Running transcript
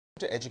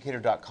To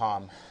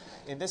Educator.com.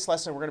 In this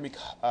lesson, we're going to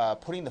be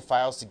putting the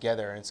files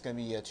together, and it's going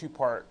to be a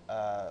two-part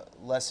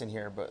lesson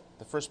here. But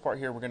the first part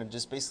here, we're going to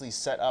just basically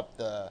set up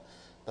the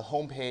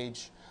home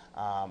page,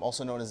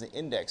 also known as the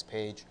index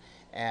page,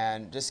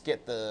 and just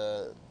get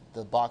the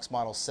box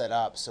model set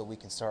up so we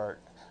can start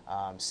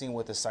seeing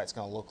what the site's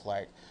going to look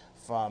like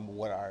from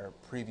what our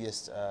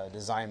previous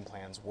design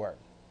plans were.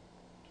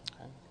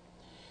 Okay.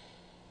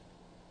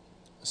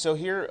 So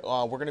here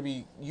we're going to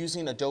be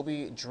using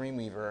Adobe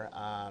Dreamweaver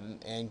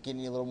and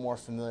getting a little more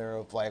familiar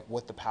with like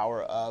what the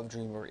power of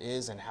Dreamweaver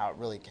is and how it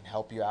really can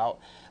help you out,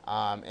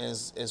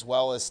 as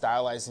well as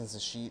stylizing the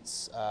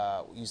sheets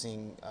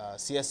using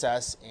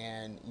CSS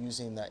and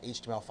using the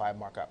HTML5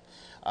 markup.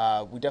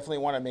 We definitely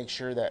want to make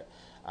sure that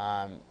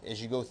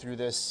as you go through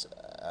this,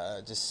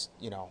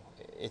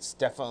 it's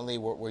definitely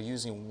we're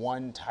using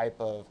one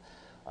type of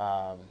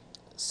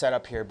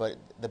setup here, but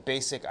the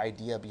basic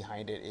idea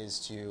behind it is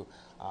to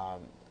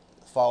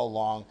follow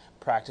along,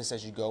 practice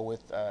as you go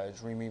with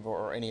Dreamweaver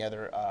or any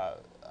other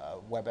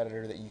web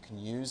editor that you can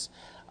use.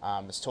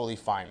 It's totally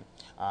fine.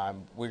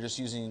 We're just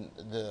using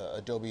the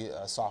Adobe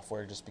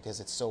software just because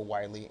it's so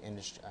widely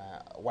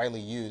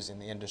used in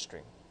the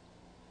industry.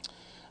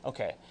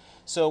 Okay,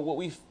 so what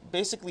we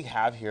basically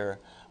have here,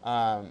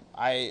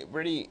 I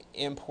already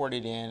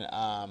imported in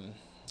a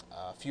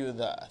few of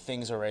the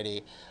things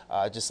already,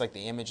 just like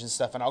the image and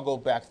stuff, and I'll go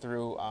back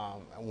through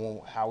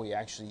how we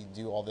actually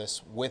do all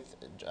this with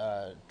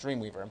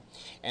Dreamweaver,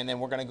 and then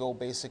we're going to go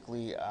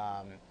basically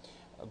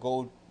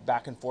go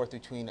back and forth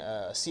between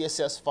a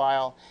CSS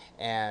file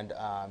and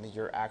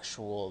your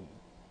HTML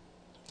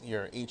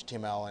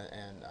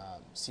and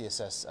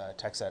CSS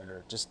text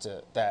editor, just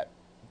that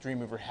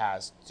Dreamweaver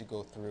has to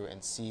go through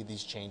and see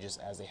these changes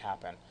as they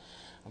happen.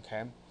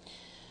 Okay.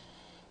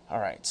 All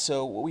right,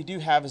 so what we do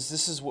have is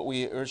this is what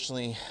we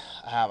originally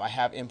have. I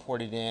have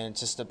imported in.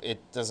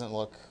 It doesn't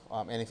look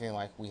anything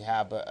like we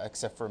have, but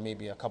except for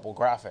maybe a couple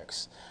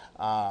graphics.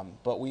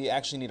 But we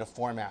actually need to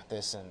format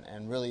this,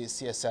 and really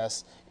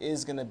CSS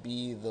is going to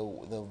be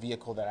the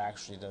vehicle that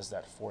actually does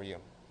that for you.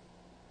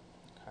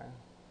 Okay.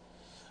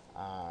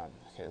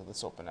 Okay,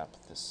 let's open up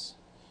this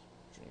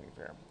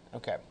Dreamweaver.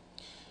 Okay.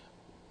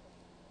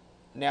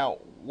 Now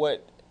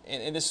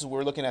and this is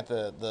we're looking at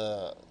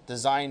the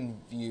design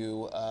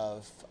view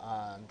of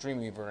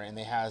Dreamweaver, and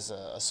it has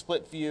a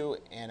split view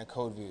and a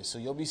code view. So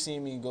you'll be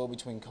seeing me go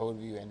between code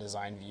view and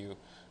design view,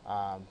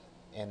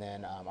 and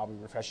then I'll be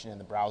refreshing in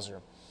the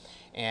browser.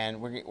 And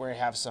we're going to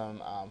have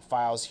some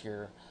files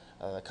here.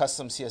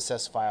 Custom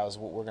CSS files.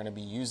 What we're going to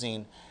be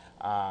using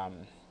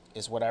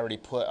is what I already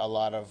put a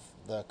lot of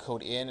the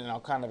code in, and I'll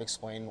kind of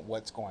explain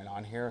what's going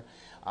on here.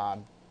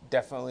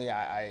 Definitely,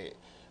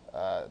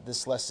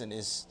 this lesson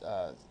is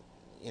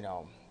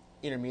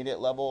intermediate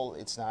level.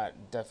 It's not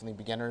definitely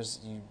beginners.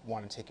 You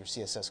want to take your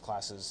CSS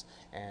classes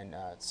and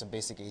some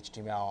basic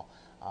HTML,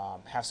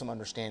 have some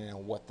understanding of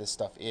what this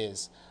stuff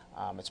is.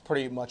 It's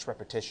pretty much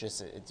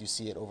repetitious. You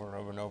see it over and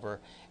over and over,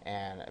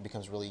 and it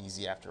becomes really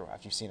easy after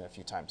you've seen it a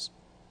few times.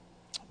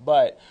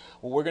 But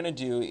what we're going to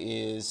do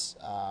is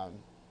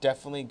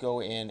definitely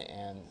go in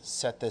and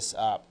set this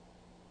up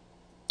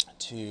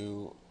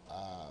to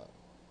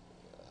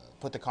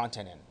put the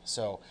content in.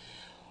 So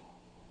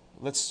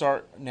let's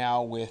start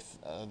now with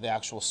the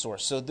actual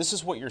source. So this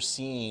is what you're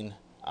seeing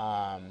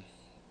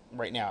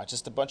right now. It's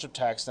just a bunch of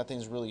text.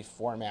 Nothing's really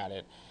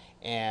formatted.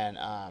 And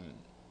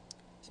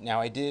now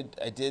I did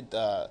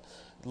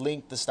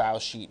link the style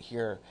sheet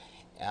here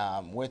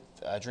with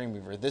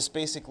Dreamweaver. This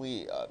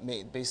basically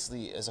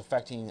is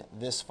affecting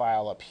this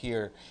file up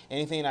here.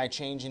 Anything I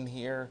change in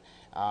here,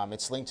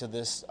 it's linked to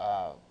this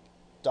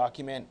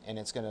document, and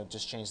it's going to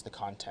just change the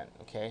content.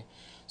 Okay.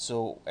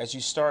 So as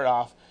you start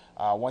off,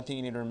 one thing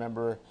you need to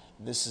remember,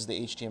 this is the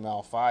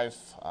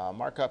HTML5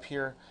 markup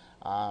here.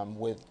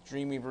 What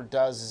Dreamweaver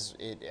does is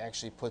it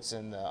actually puts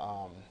in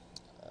the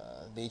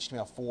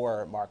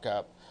HTML4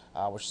 markup,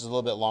 which is a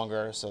little bit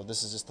longer. So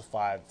this is just the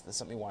 5. That's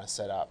something you want to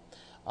set up.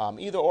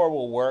 Either or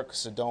will work.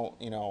 So don't,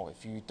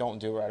 if you don't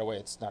do it right away,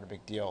 it's not a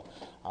big deal.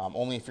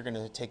 Only if you're going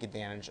to take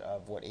advantage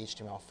of what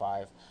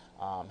HTML5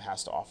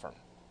 has to offer.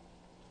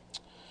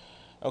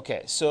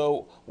 Okay,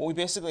 so what we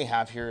basically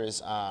have here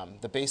is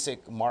the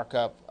basic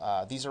markup.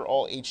 These are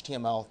all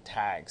HTML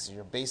tags,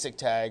 your basic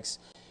tags.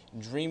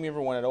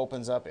 Dreamweaver, when it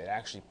opens up, it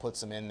actually puts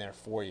them in there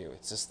for you.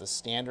 It's just the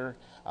standard.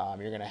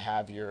 You're going to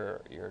have your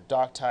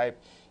doc type,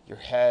 your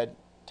head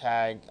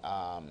tag,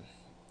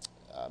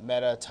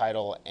 meta,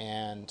 title,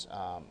 and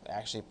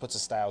actually puts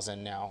the styles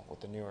in now with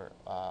the newer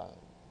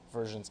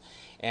versions.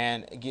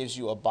 And it gives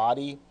you a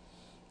body.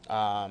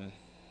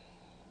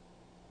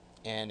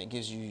 And it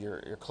gives you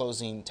your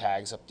closing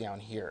tags up down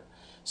here.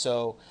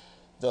 So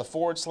the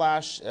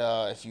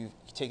 /, if you've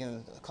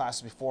taken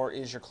classes before,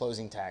 is your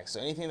closing tag. So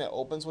anything that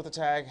opens with a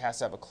tag has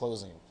to have a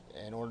closing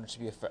in order to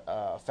be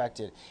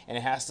affected, and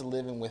it has to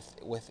live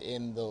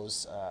within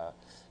those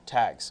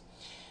tags.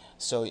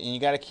 So and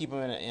you got to keep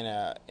them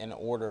in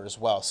order as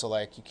well. So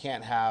like you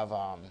can't have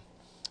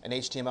an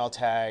HTML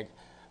tag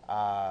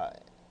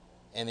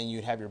and then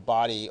you'd have your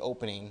body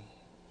opening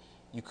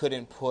you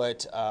couldn't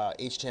put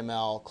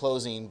HTML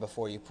closing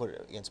before you put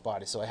it against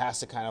body. So it has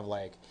to kind of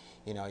like,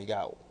 you know, you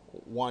got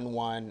 1,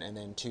 1, and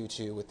then 2,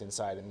 2 with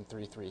inside, and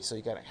 3, 3. So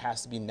it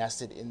has to be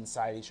nested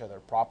inside each other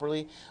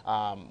properly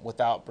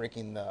without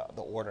breaking the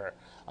order.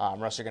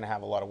 Or else you're going to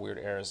have a lot of weird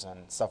errors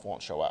and stuff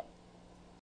won't show up.